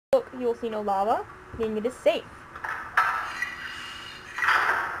Look, you will see no lava, meaning it is safe.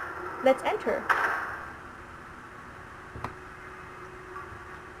 Let's enter.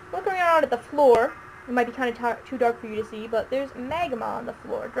 Looking around at the floor, it might be kind of too dark for you to see, but there's magma on the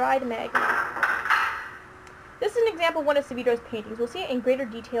floor, dried magma. This is an example of one of Savidro's paintings. We'll see it in greater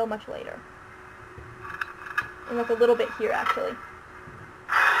detail much later. And look a little bit here, actually.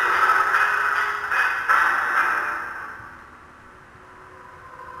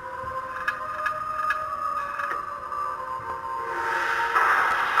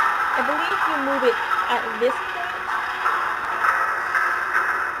 I believe you move it at this point.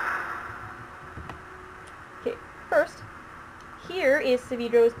 Okay, first, here is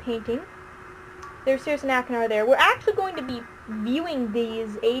Savidro's painting. There's Circe and Achenar there. We're actually going to be viewing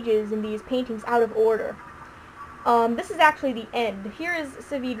these ages and these paintings out of order. This is actually the end. Here is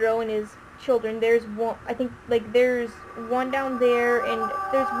Savidro and his children. There's one, I think, like, there's one down there, and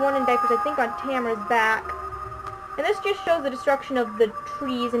there's one in diapers, I think, on Tamara's back. And this just shows the destruction of the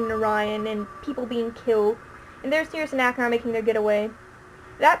trees in Orion and people being killed. And there's Circe and Achenar making their getaway.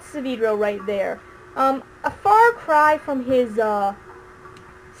 That's Savidro right there. A far cry from his,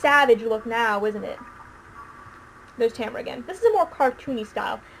 savage look now, isn't it? There's Tamara again. This is a more cartoony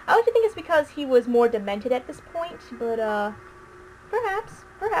style. I like to think it's because he was more demented at this point, but, perhaps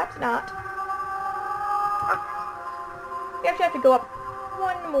not. You actually have to go up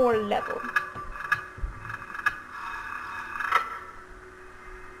one more level.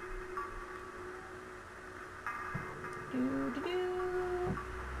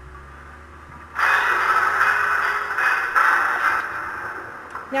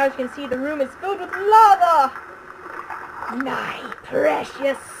 Now as you can see, the room is filled with lava! My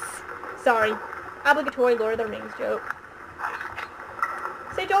precious! Sorry. Obligatory Lord of the Rings joke.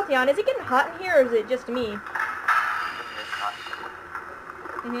 Say, Jolteon, is it getting hot in here, or is it just me?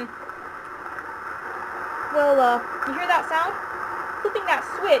 Well, you hear that sound? Flipping that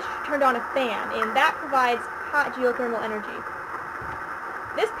switch turned on a fan, and that provides hot geothermal energy.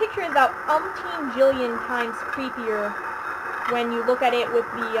 This picture is about umpteen jillion times creepier when you look at it with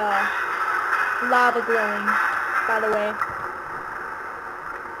the, lava glowing, by the way.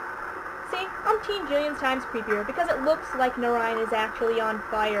 See? Umpteen jillion times creepier, because it looks like Narayan is actually on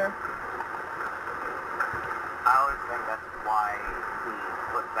fire. I always think that's why he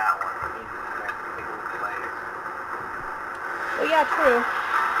put that one in that particular place. Well, yeah, true.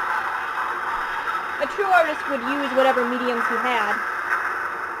 A true artist would use whatever mediums he had.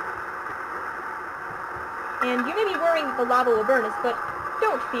 And you may be worrying that the lava will burn us, but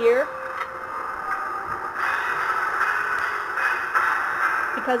don't fear.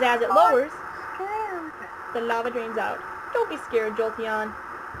 Because as it lowers, the lava drains out. Don't be scared, Jolteon.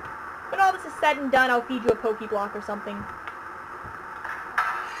 When all this is said and done, I'll feed you a Pokeblock or something.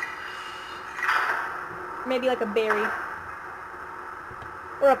 Maybe like a berry.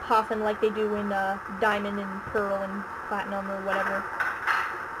 Or a Poffin like they do in Diamond and Pearl and Platinum or whatever.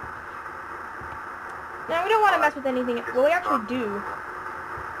 Now, we don't want to mess with anything. Well, we actually do.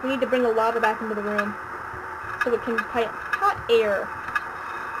 We need to bring the lava back into the room so it can pipe hot air.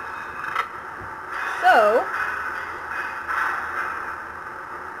 So...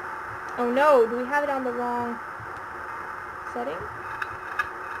 Oh no, do we have it on the wrong setting?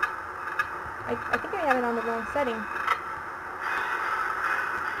 I think I have it on the wrong setting.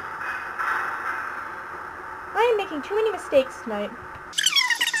 I am making too many mistakes tonight.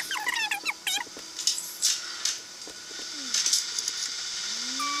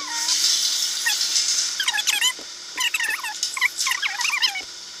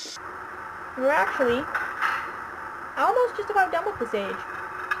 We're actually almost just about done with this age.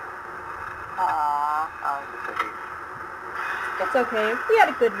 It's okay. We had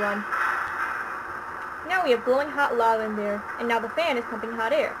a good run. Now we have glowing hot lava in there, and now the fan is pumping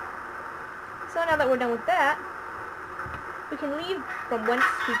hot air. So now that we're done with that, we can leave from whence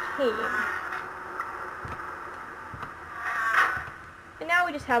we came. And now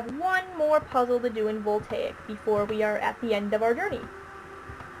we just have one more puzzle to do in Voltaic before we are at the end of our journey.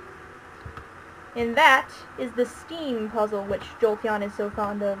 And that is the steam puzzle, which Jolteon is so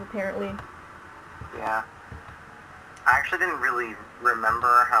fond of, apparently. Yeah. I actually didn't really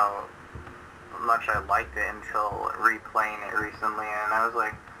remember how much I liked it until replaying it recently, and I was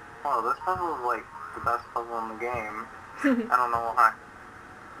like, oh, this puzzle is like the best puzzle in the game. I don't know why.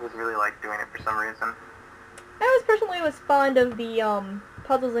 I just really liked doing it for some reason. I personally was fond of the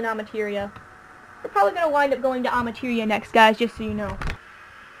puzzles in Amateria. We're probably going to wind up going to Amateria next, guys, just so you know.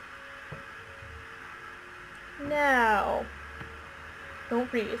 Now, don't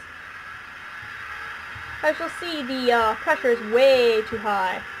freeze. As you'll see, the pressure is way too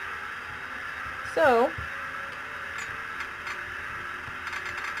high. So,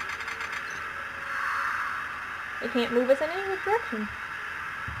 it can't move us in any direction.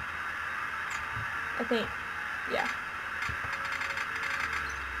 I think. Yeah.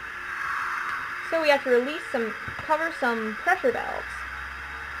 So we have to release cover some pressure valves.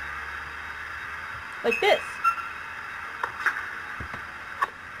 Like this.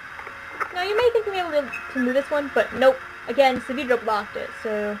 Now you may think you'll be able to move this one, but nope. Again, Savidro blocked it,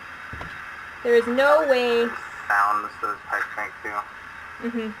 so there is no way. Sounds those pipes make too.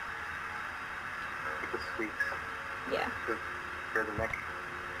 Mhm. Like the squeaks. Yeah. Hear the neck.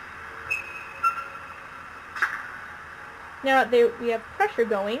 Now that we have pressure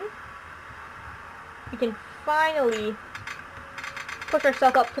going, we can finally push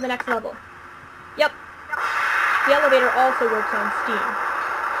ourselves up to the next level. Yep. The elevator also works on steam.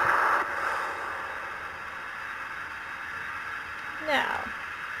 Now,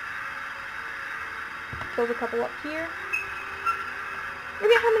 close a couple up here. I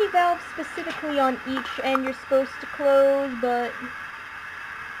forget how many valves specifically on each end you're supposed to close, but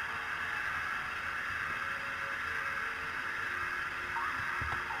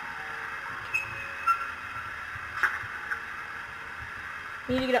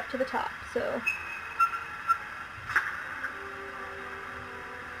we need to get up to the top, so.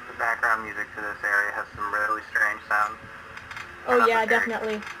 The background music to this area has some really strange sounds. Oh yeah,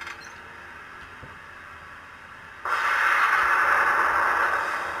 definitely.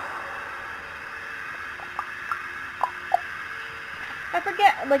 I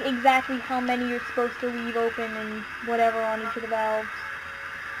forget, like, exactly how many you're supposed to leave open and whatever on each of the valves.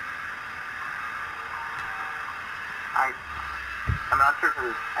 I'm not sure if it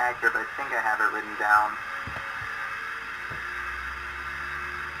is accurate, but I think I have it written down.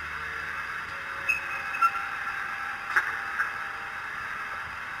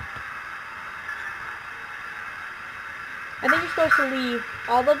 I think you're supposed to leave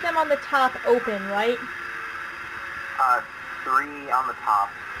all of them on the top open, right? 3 on the top.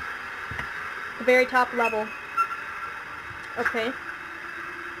 The very top level. Okay.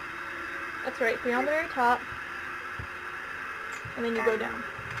 That's right, 3 on the very top. And then you go down.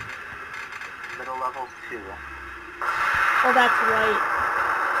 Middle level 2. Oh, that's right.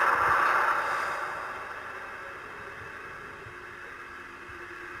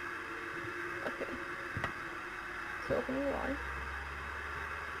 Okay. So opening the line.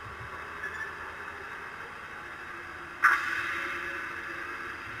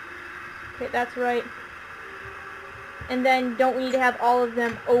 Okay, that's right. And then don't we need to have all of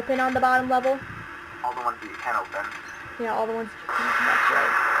them open on the bottom level? All the ones that you can open. Yeah, all the ones. That's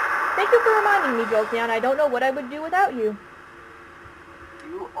right. Thank you for reminding me, Jolteon. I don't know what I would do without you.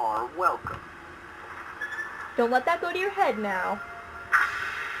 You are welcome. Don't let that go to your head now.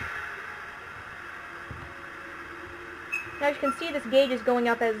 Now as you can see, this gauge is going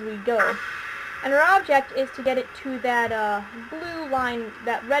up as we go. And our object is to get it to that blue line,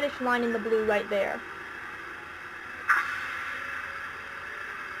 that reddish line in the blue right there.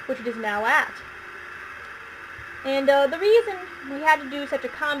 Which it is now at. And the reason we had to do such a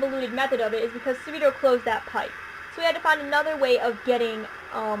convoluted method of it is because Savidro closed that pipe. So we had to find another way of getting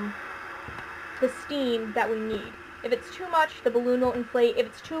the steam that we need. If it's too much, the balloon won't inflate. If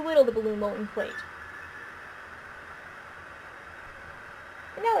it's too little, the balloon won't inflate.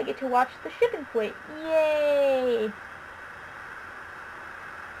 And now I get to watch the ship inflate. Yay!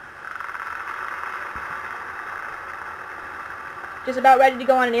 Just about ready to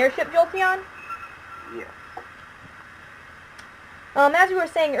go on an airship, Jolteon? Yeah. As we were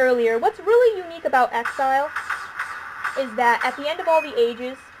saying earlier, what's really unique about Exile is that at the end of all the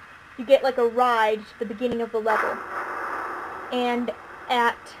ages, you get like a ride to the beginning of the level. And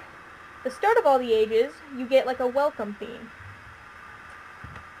at the start of all the ages, you get like a welcome theme.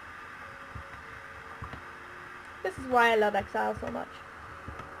 This is why I love Exile so much.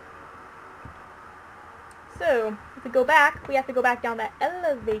 So, if we go back, we have to go back down that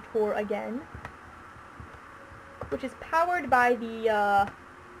elevator again, which is powered by the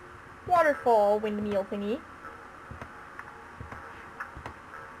waterfall windmill thingy,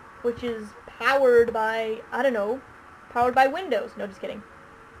 which is powered by, I don't know, powered by Windows. No, just kidding.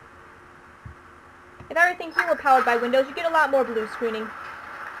 If everything here were powered by Windows, you get a lot more blue screening.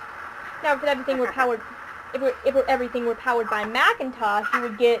 Now, if everything were powered, if everything were powered by Macintosh, you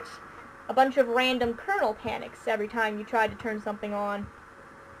would get a bunch of random kernel panics every time you tried to turn something on.